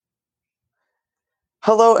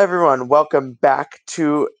Hello, everyone. Welcome back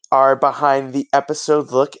to our Behind the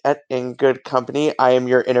Episode look at In Good Company. I am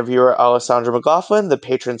your interviewer, Alessandra McLaughlin, the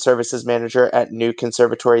Patron Services Manager at New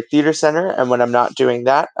Conservatory Theater Center. And when I'm not doing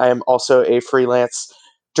that, I am also a freelance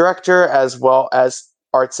director as well as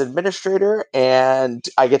arts administrator. And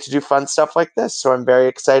I get to do fun stuff like this. So I'm very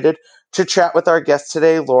excited to chat with our guest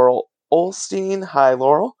today, Laurel Ollstein. Hi,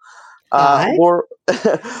 Laurel. Hi. Laurel,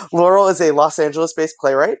 Laurel is a Los Angeles-based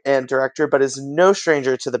playwright and director, but is no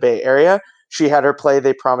stranger to the Bay Area. She had her play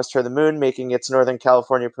They Promised Her the Moon, making its Northern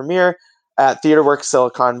California premiere at TheaterWorks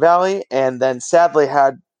Silicon Valley, and then sadly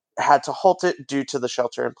had to halt it due to the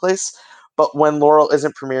shelter in place. But when Laurel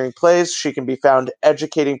isn't premiering plays, she can be found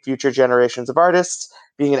educating future generations of artists,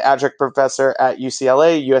 being an adjunct professor at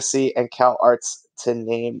UCLA, USC, and Cal Arts, to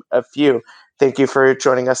name a few. Thank you for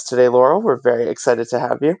joining us today, Laurel. We're very excited to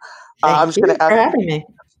have you. I'm Thank just going you to for ask. having me.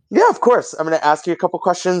 Yeah, of course. I'm going to ask you a couple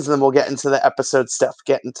questions, and then we'll get into the episode stuff,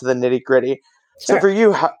 get into the nitty gritty. So, Sure. for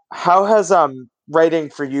you, how has writing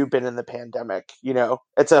for you been in the pandemic?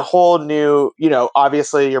 It's a whole new.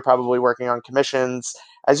 Obviously, you're probably working on commissions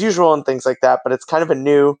as usual and things like that, but it's kind of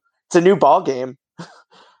it's a new ball game.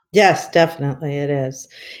 Yes, definitely it is.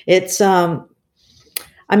 It's I've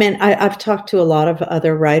talked to a lot of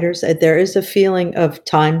other writers. There is a feeling of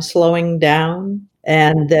time slowing down,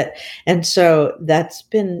 and so that's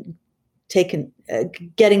been taken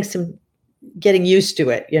getting used to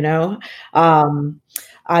it,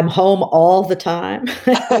 I'm home all the time,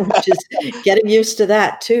 which is getting used to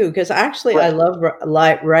that too. Because actually, I Right.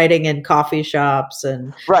 love writing in coffee shops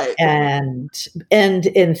Right. and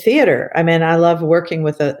in theater. I mean, I love working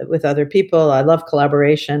with other people. I love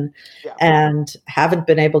collaboration, Yeah. and haven't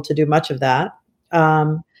been able to do much of that.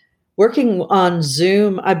 Working on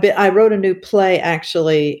Zoom, I wrote a new play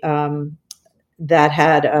actually. That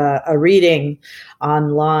had a reading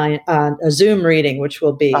online, a Zoom reading, which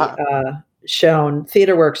will be shown.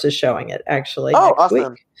 TheaterWorks is showing it actually Oh, next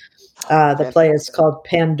awesome. week. The play is called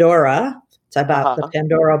Pandora. It's about the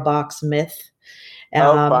Pandora box myth.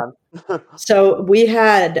 Fun. So we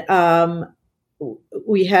had a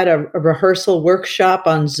rehearsal workshop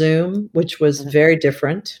on Zoom, which was very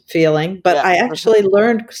different feeling, but Yeah. I actually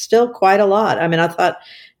learned still quite a lot. I mean, I thought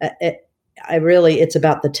it's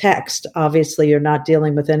about the text. Obviously, you're not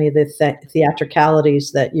dealing with any of the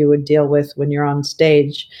theatricalities that you would deal with when you're on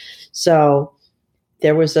stage. So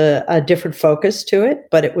there was a different focus to it,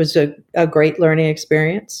 but it was a great learning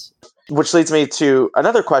experience. Which leads me to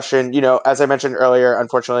another question. As I mentioned earlier,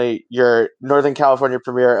 unfortunately, your Northern California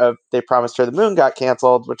premiere of They Promised Her the Moon got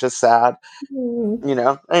canceled, which is sad.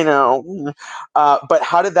 I know. But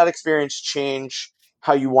how did that experience change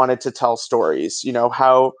how you wanted to tell stories?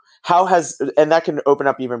 How has, and that can open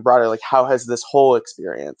up even broader, like how has this whole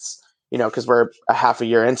experience, because we're a half a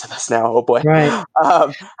year into this now, oh boy. Right.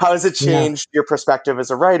 How has it Yeah. changed your perspective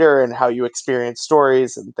as a writer and how you experience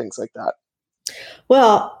stories and things like that?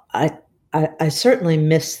 Well, I certainly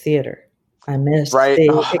miss theater. I miss Right.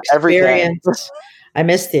 the Every day. experience. I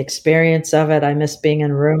miss the experience of it. I miss being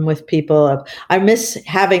in a room with people. I miss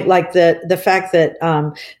having like the fact that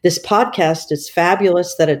this podcast is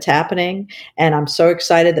fabulous that it's happening, and I'm so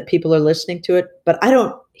excited that people are listening to it. But I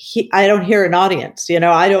don't hear an audience.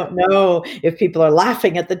 I don't know if people are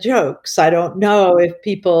laughing at the jokes. I don't know if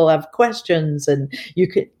people have questions, and you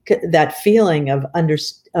could that feeling of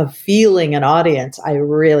feeling an audience. I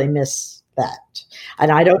really miss that. And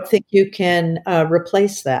I don't think you can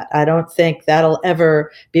replace that. I don't think that'll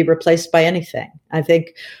ever be replaced by anything. I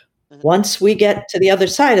think once we get to the other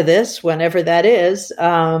side of this, whenever that is,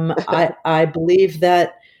 I believe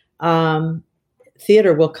that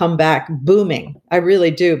theater will come back booming. I really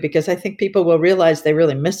do, because I think people will realize they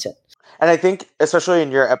really miss it. And I think, especially in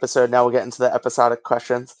your episode, now we'll get into the episodic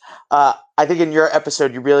questions. I think in your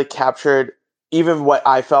episode, you really captured even what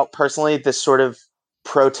I felt personally, this sort of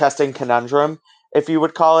protesting conundrum, if you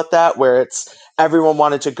would call it that, where it's everyone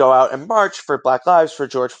wanted to go out and march for Black Lives, for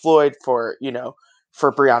George Floyd, for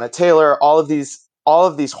Breonna Taylor, all of these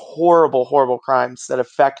horrible, horrible crimes that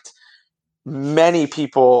affect many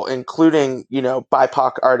people, including,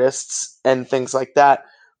 BIPOC artists and things like that.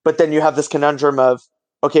 But then you have this conundrum of,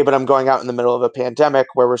 okay, but I'm going out in the middle of a pandemic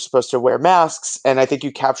where we're supposed to wear masks. And I think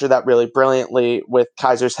you capture that really brilliantly with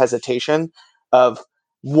Kaiser's hesitation of,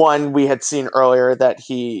 one, we had seen earlier that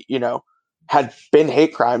he, had been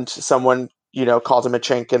hate crimed. Someone, called him a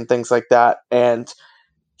chink and things like that. And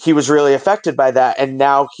he was really affected by that. And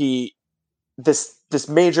now this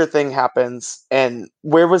major thing happens. And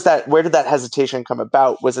where did that hesitation come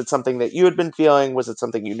about? Was it something that you had been feeling? Was it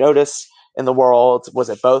something you noticed in the world? Was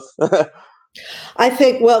it both? I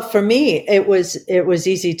think, well, for me, it was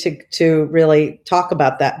easy to really talk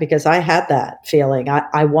about that because I had that feeling.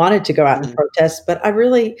 I wanted to go out and Mhm. protest, but I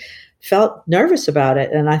really felt nervous about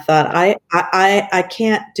it, and I thought I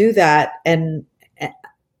can't do that. And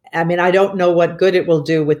I mean, I don't know what good it will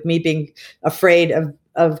do with me being afraid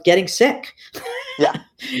of getting sick, Yeah.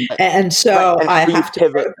 Right. and Right. so And how do you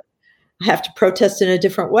pivot? I have to protest in a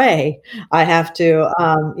different way. I have to,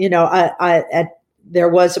 there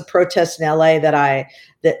was a protest in LA that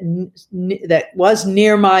was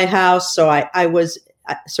near my house, so I was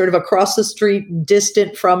sort of across the street,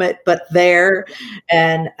 distant from it, but there,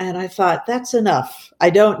 and I thought that's enough. I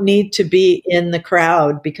don't need to be in the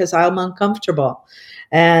crowd because I'm uncomfortable,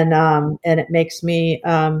 and it makes me.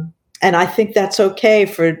 And I think that's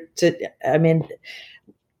okay I mean,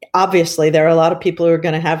 obviously there are a lot of people who are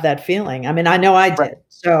going to have that feeling. I mean, I know I Right. did.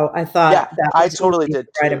 So I Yeah, thought that I was totally easy to did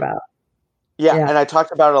write too. about. Yeah, Yeah. and I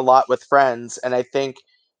talked about it a lot with friends, and I think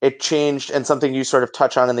it changed, and something you sort of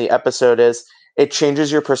touch on in the episode is it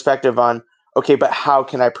changes your perspective on, okay, but how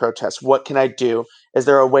can I protest? What can I do? Is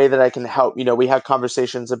there a way that I can help? We had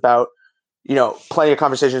conversations about, plenty of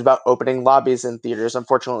conversations about opening lobbies in theaters.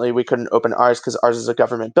 Unfortunately, we couldn't open ours because ours is a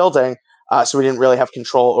government building, so we didn't really have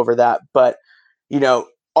control over that. But, you know,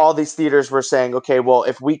 all these theaters were saying, okay, well,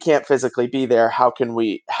 if we can't physically be there, how can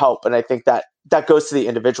we help? And I think that goes to the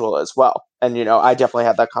individual as well. And I definitely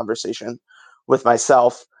had that conversation with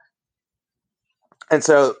myself. And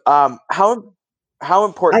so, how I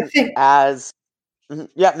important think as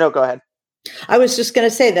yeah, no, go ahead. I was just going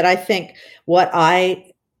to say that I think what I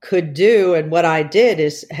could do and what I did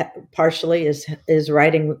is partially is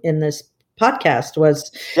writing in this podcast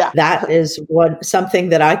was Yeah, that is what something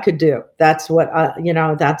that I could do. That's what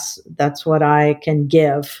that's what I can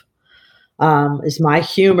give, is my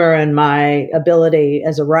humor and my ability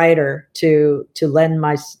as a writer to lend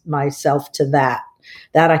myself to that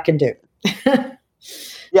I can do.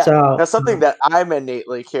 yeah. So Now, something that I'm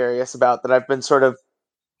innately curious about that I've been sort of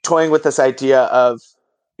toying with this idea of,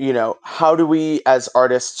 how do we as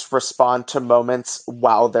artists respond to moments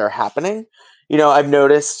while they're happening? I've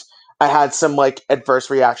noticed I had some like adverse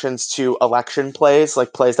reactions to election plays,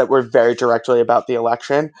 like plays that were very directly about the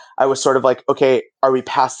election. I was sort of like, okay, are we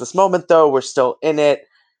past this moment though? We're still in it.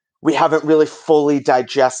 We haven't really fully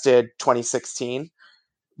digested 2016.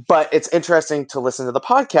 But it's interesting to listen to the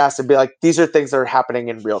podcast and be like, these are things that are happening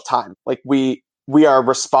in real time. Like we are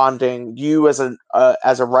responding. You as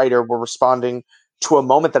a writer were responding to a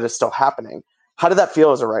moment that is still happening. How did that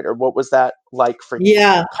feel as a writer? What was that like for you?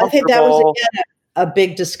 yeah, I think that was Comfortable? again a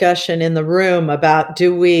big discussion in the room about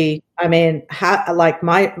do we I mean how like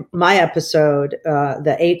my episode,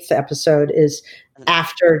 the eighth episode is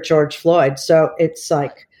after George Floyd, so it's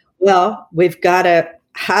like, well, we've got to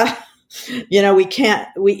how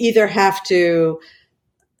we either have to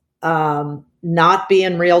not be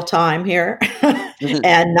in real time here Mhm.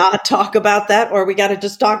 and not talk about that, or we got to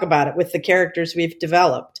just talk about it with the characters we've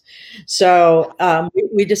developed. So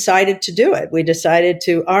we decided to do it. We decided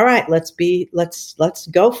to, all right, let's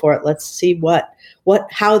go for it. Let's see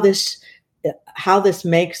how this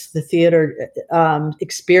makes the theater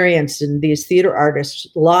experience and these theater artists'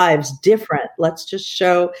 lives different. Let's just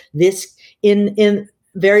show this in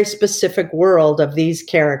very specific world of these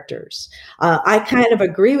characters. I kind of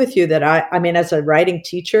agree with you that I mean, as a writing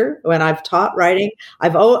teacher, when I've taught writing,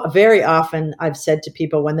 very often I've said to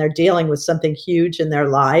people when they're dealing with something huge in their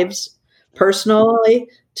lives personally,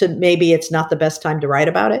 to maybe it's not the best time to write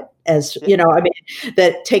about it, as Yeah. I mean,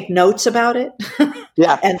 that take notes about it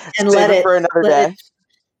Yeah. and Save it for another let it day.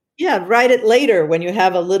 yeah, write it later when you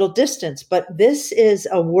have a little distance. But this is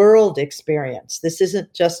a world experience. This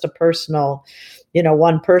isn't just a personal,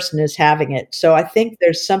 one person is having it. So I think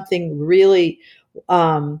there's something really,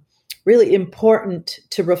 really important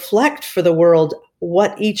to reflect for the world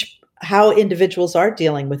how individuals are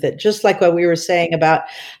dealing with it. Just like what we were saying about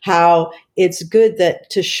how it's good that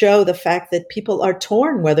to show the fact that people are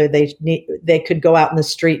torn whether they could go out in the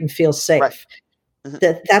street and feel Right. safe,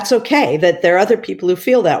 Mhm. that's okay, that there are other people who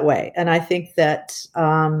feel that way. And I think that's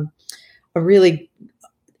a really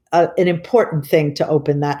an important thing to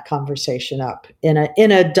open that conversation up in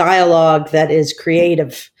a dialogue that is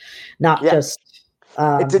creative, not Yeah. just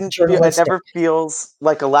It journalistic. never feels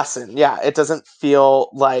like a lesson. Yeah, it doesn't feel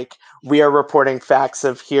like we are reporting facts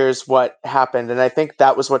of here's what happened. And I think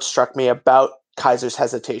that was what struck me about Kaiser's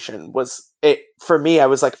hesitation was it for me. I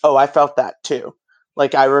was like, oh, I felt that too.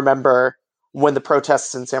 Like I remember when the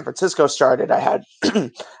protests in San Francisco started, I had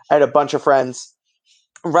I had a bunch of friends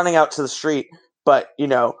running out to the street, but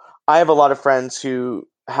I have a lot of friends who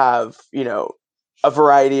have a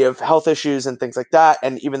variety of health issues and things like that.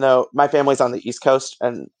 And even though my family's on the East Coast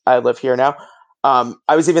and I live here now,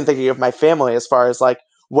 I was even thinking of my family as far as like,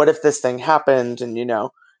 what if this thing happened? And,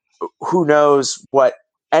 who knows what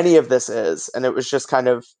any of this is? And it was just kind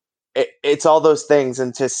of, it's all those things.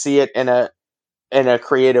 And to see it in a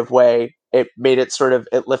creative way, it made it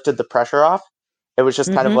it lifted the pressure off. It was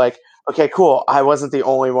just kind of Mm-hmm. like, okay, cool. I wasn't the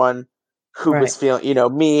only one who Right. was feeling,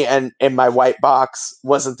 me and in my white box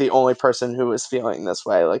wasn't the only person who was feeling this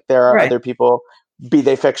way. Like there are Right. other people, be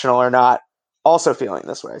they fictional or not, also feeling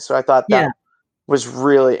this way. So I thought that Yeah. was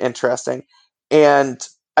really interesting. And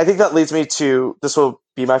I think that leads me to, this will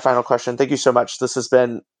be my final question. Thank you so much. This has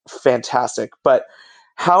been fantastic. But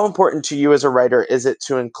how important to you as a writer is it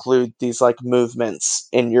to include these like movements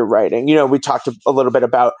in your writing? We talked a little bit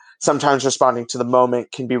about sometimes responding to the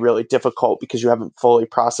moment can be really difficult because you haven't fully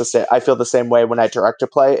processed it. I feel the same way when I direct a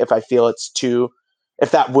play. If I feel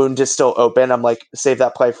if that wound is still open, I'm like, save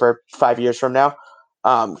that play for 5 years from now,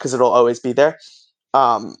 because it'll always be there.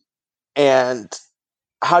 And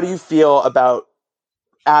how do you feel about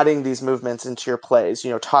adding these movements into your plays,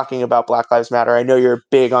 talking about Black Lives Matter? I know you're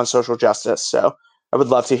big on social justice, so I would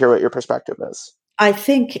love to hear what your perspective is. I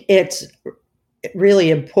think it's really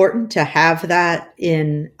important to have that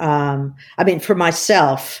for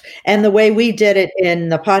myself. And the way we did it in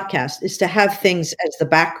the podcast is to have things as the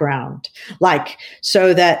background, like,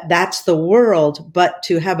 so that's the world, but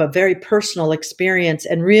to have a very personal experience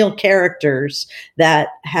and real characters that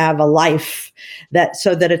have a life,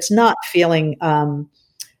 so that it's not feeling,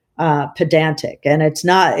 pedantic, and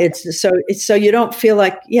so you don't feel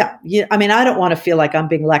like, I don't want to feel like I'm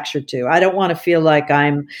being lectured to. I don't want to feel like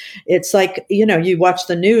it's like, you watch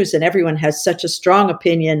the news and everyone has such a strong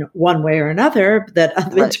opinion one way or another that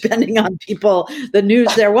Right. depending on the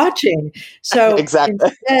news they're watching. So Exactly.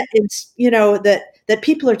 instead, it's, that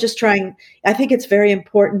people are just trying. I think it's very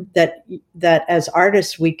important that as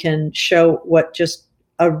artists, we can show what just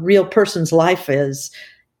a real person's life is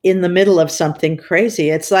in the middle of something crazy.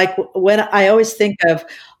 It's like when I always think of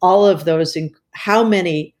all of those, how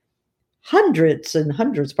many hundreds and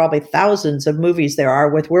hundreds, probably thousands of movies there are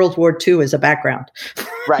with World War II as a background,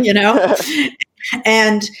 Right.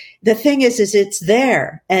 And the thing is it's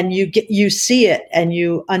there, and you see it and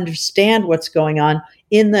you understand what's going on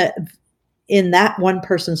in that one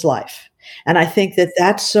person's life. And I think that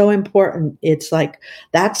that's so important. It's like,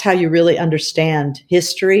 that's how you really understand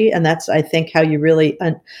history. And that's, I think, how you really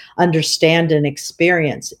understand an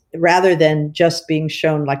experience, rather than just being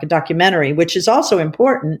shown like a documentary, which is also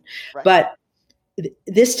important, Right. but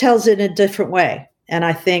this tells it in a different way. And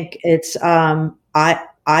I think it's,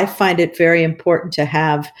 I find it very important to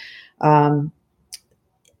have, I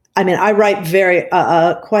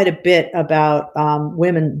write quite a bit about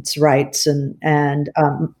women's rights, and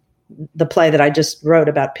the play that I just wrote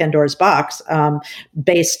about Pandora's Box,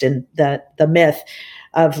 based in the myth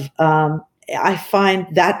of. I find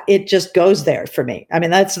that it just goes there for me.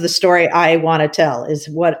 That's the story I want to tell, is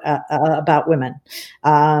what about women,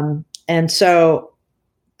 and so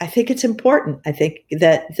I think it's important. I think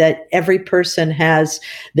that every person has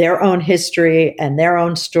their own history and their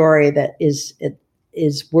own story that is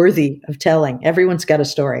worthy of telling. Everyone's got a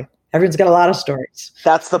story. Everyone's got a lot of stories.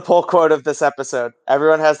 That's the pull quote of this episode.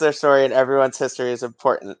 Everyone has their story, and everyone's history is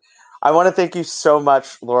important. I want to thank you so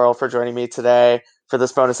much, Laurel, for joining me today for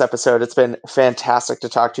this bonus episode. It's been fantastic to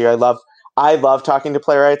talk to you. I love talking to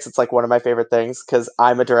playwrights. It's like one of my favorite things because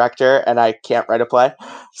I'm a director and I can't write a play.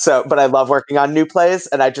 But I love working on new plays,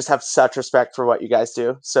 and I just have such respect for what you guys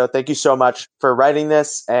do. So thank you so much for writing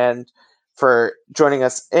this and for joining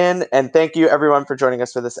us in. And thank you, everyone, for joining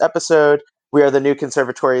us for this episode. We are the New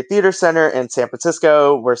Conservatory Theater Center in San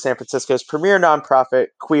Francisco. We're San Francisco's premier nonprofit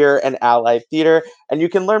queer and allied theater. And you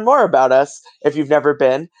can learn more about us if you've never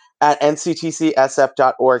been at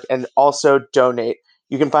nctcsf.org, and also donate.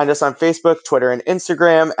 You can find us on Facebook, Twitter, and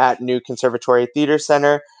Instagram at New Conservatory Theater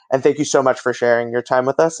Center. And thank you so much for sharing your time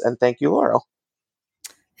with us. And thank you, Laurel.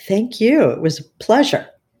 Thank you. It was a pleasure.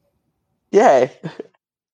 Yay.